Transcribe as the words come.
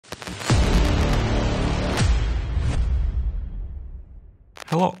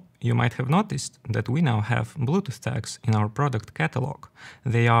Hello! You might have noticed that we now have Bluetooth tags in our product catalog.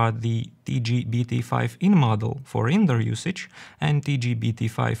 They are the TG-BT5 in model for indoor usage and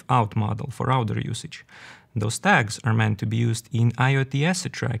TG-BT5 out model for outdoor usage. Those tags are meant to be used in IoT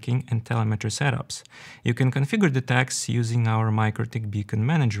asset tracking and telemetry setups. You can configure the tags using our MikroTik Beacon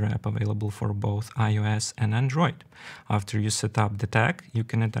Manager app available for both iOS and Android. After you set up the tag, you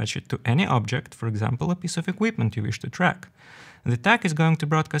can attach it to any object, for example, a piece of equipment you wish to track. The tag is going to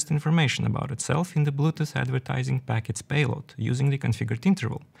broadcast information about itself in the Bluetooth advertising packet's payload using the configured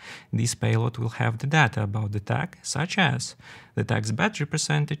interval. This payload will have the data about the tag, such as the tag's battery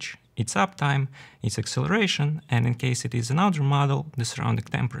percentage, its uptime, its acceleration, and in case it is an outdoor model, the surrounding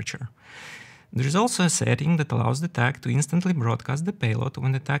temperature. There is also a setting that allows the tag to instantly broadcast the payload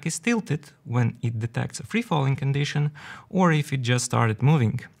when the tag is tilted, when it detects a free-falling condition, or if it just started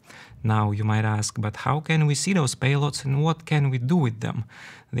moving. Now you might ask, but how can we see those payloads and what can we do with them?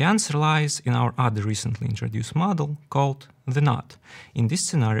 The answer lies in our other recently introduced model called the KNOT. In this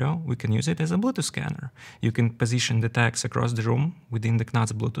scenario, we can use it as a Bluetooth scanner. You can position the tags across the room within the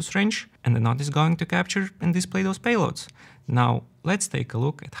KNOT's Bluetooth range, and the KNOT is going to capture and display those payloads. Now, let's take a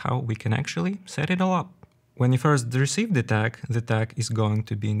look at how we can actually set it all up. When you first receive the tag is going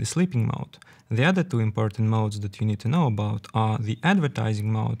to be in the sleeping mode. The other two important modes that you need to know about are the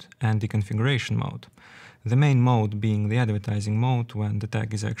advertising mode and the configuration mode. The main mode being the advertising mode when the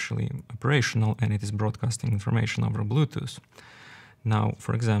tag is actually operational and it is broadcasting information over Bluetooth. Now,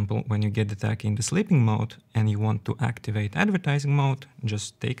 for example, when you get the tag in the sleeping mode and you want to activate advertising mode,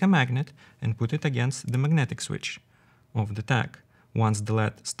 just take a magnet and put it against the magnetic switch of the tag. Once the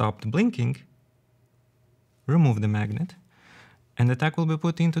LED stopped blinking, remove the magnet, and the tag will be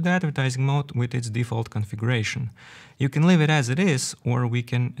put into the advertising mode with its default configuration. You can leave it as it is, or we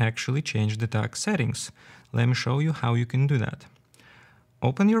can actually change the tag settings. Let me show you how you can do that.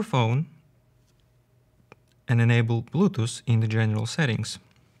 Open your phone and enable Bluetooth in the general settings.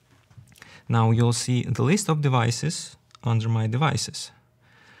 Now you'll see the list of devices under My Devices.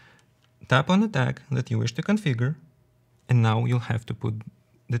 Tap on the tag that you wish to configure, and now you'll have to put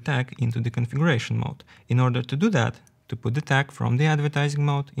the tag into the configuration mode. In order to do that, to put the tag from the advertising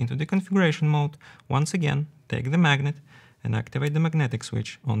mode into the configuration mode, once again, take the magnet and activate the magnetic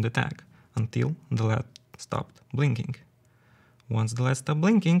switch on the tag until the LED stopped blinking. Once the LED stopped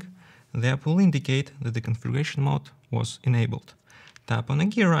blinking, the app will indicate that the configuration mode was enabled. Tap on a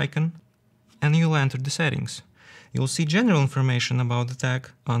gear icon and you'll enter the settings. You'll see general information about the tag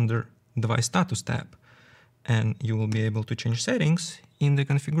under Device Status tab, and you will be able to change settings in the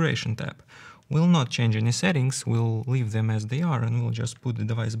configuration tab. We'll not change any settings, we'll leave them as they are, and we'll just put the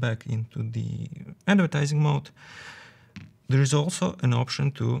device back into the advertising mode. There is also an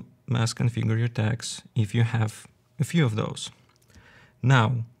option to mass configure your tags if you have a few of those.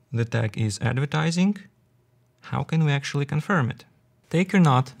 Now the tag is advertising. How can we actually confirm it? Take your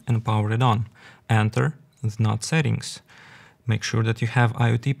KNOT and power it on. Enter the KNOT settings. Make sure that you have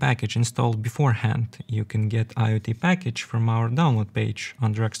IoT package installed beforehand. You can get IoT package from our download page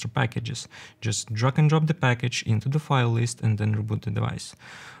under extra packages. Just drag and drop the package into the file list and then reboot the device.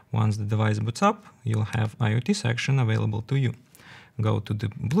 Once the device boots up, you'll have IoT section available to you. Go to the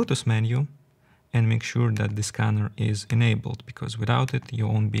Bluetooth menu and make sure that the scanner is enabled, because without it you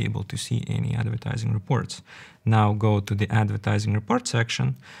won't be able to see any advertising reports. Now go to the advertising report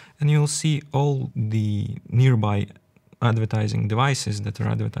section and you'll see all the nearby advertising devices that are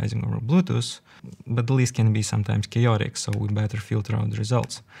advertising over Bluetooth, but the list can be sometimes chaotic, so we better filter out the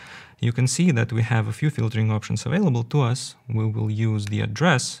results. You can see that we have a few filtering options available to us. We will use the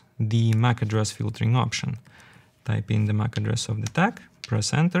MAC address filtering option. Type in the MAC address of the tag,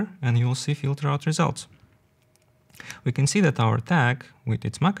 press enter, and you will see filter out results. We can see that our tag with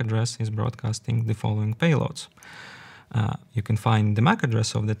its MAC address is broadcasting the following payloads. You can find the MAC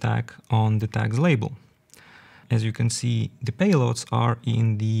address of the tag on the tag's label. As you can see, the payloads are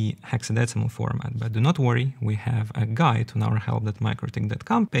in the hexadecimal format, but do not worry, we have a guide on our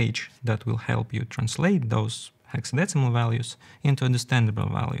help.mikrotik.com page that will help you translate those hexadecimal values into understandable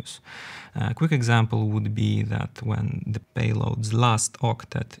values. A quick example would be that when the payload's last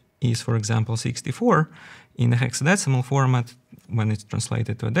octet is, for example, 64, in the hexadecimal format, when it's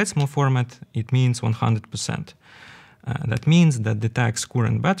translated to a decimal format, it means 100%. That means that the tag's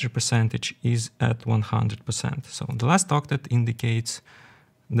current battery percentage is at 100%. So the last octet indicates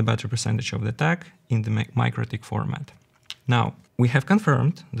the battery percentage of the tag in the MikroTik format. Now, we have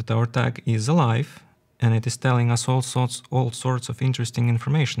confirmed that our tag is alive and it is telling us all sorts of interesting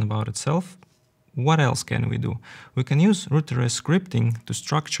information about itself, what else can we do? We can use root-REST scripting to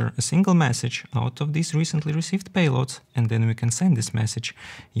structure a single message out of these recently received payloads, and then we can send this message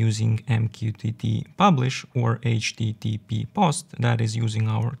using MQTT publish or HTTP post, that is using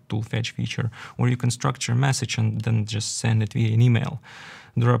our tool fetch feature, or you can structure a message and then just send it via an email.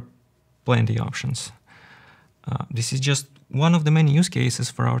 There are plenty of options. This is just one of the many use cases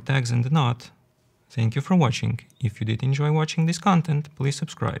for our tags in the KNOT. Thank you for watching. If you did enjoy watching this content, please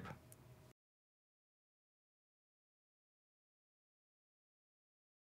subscribe.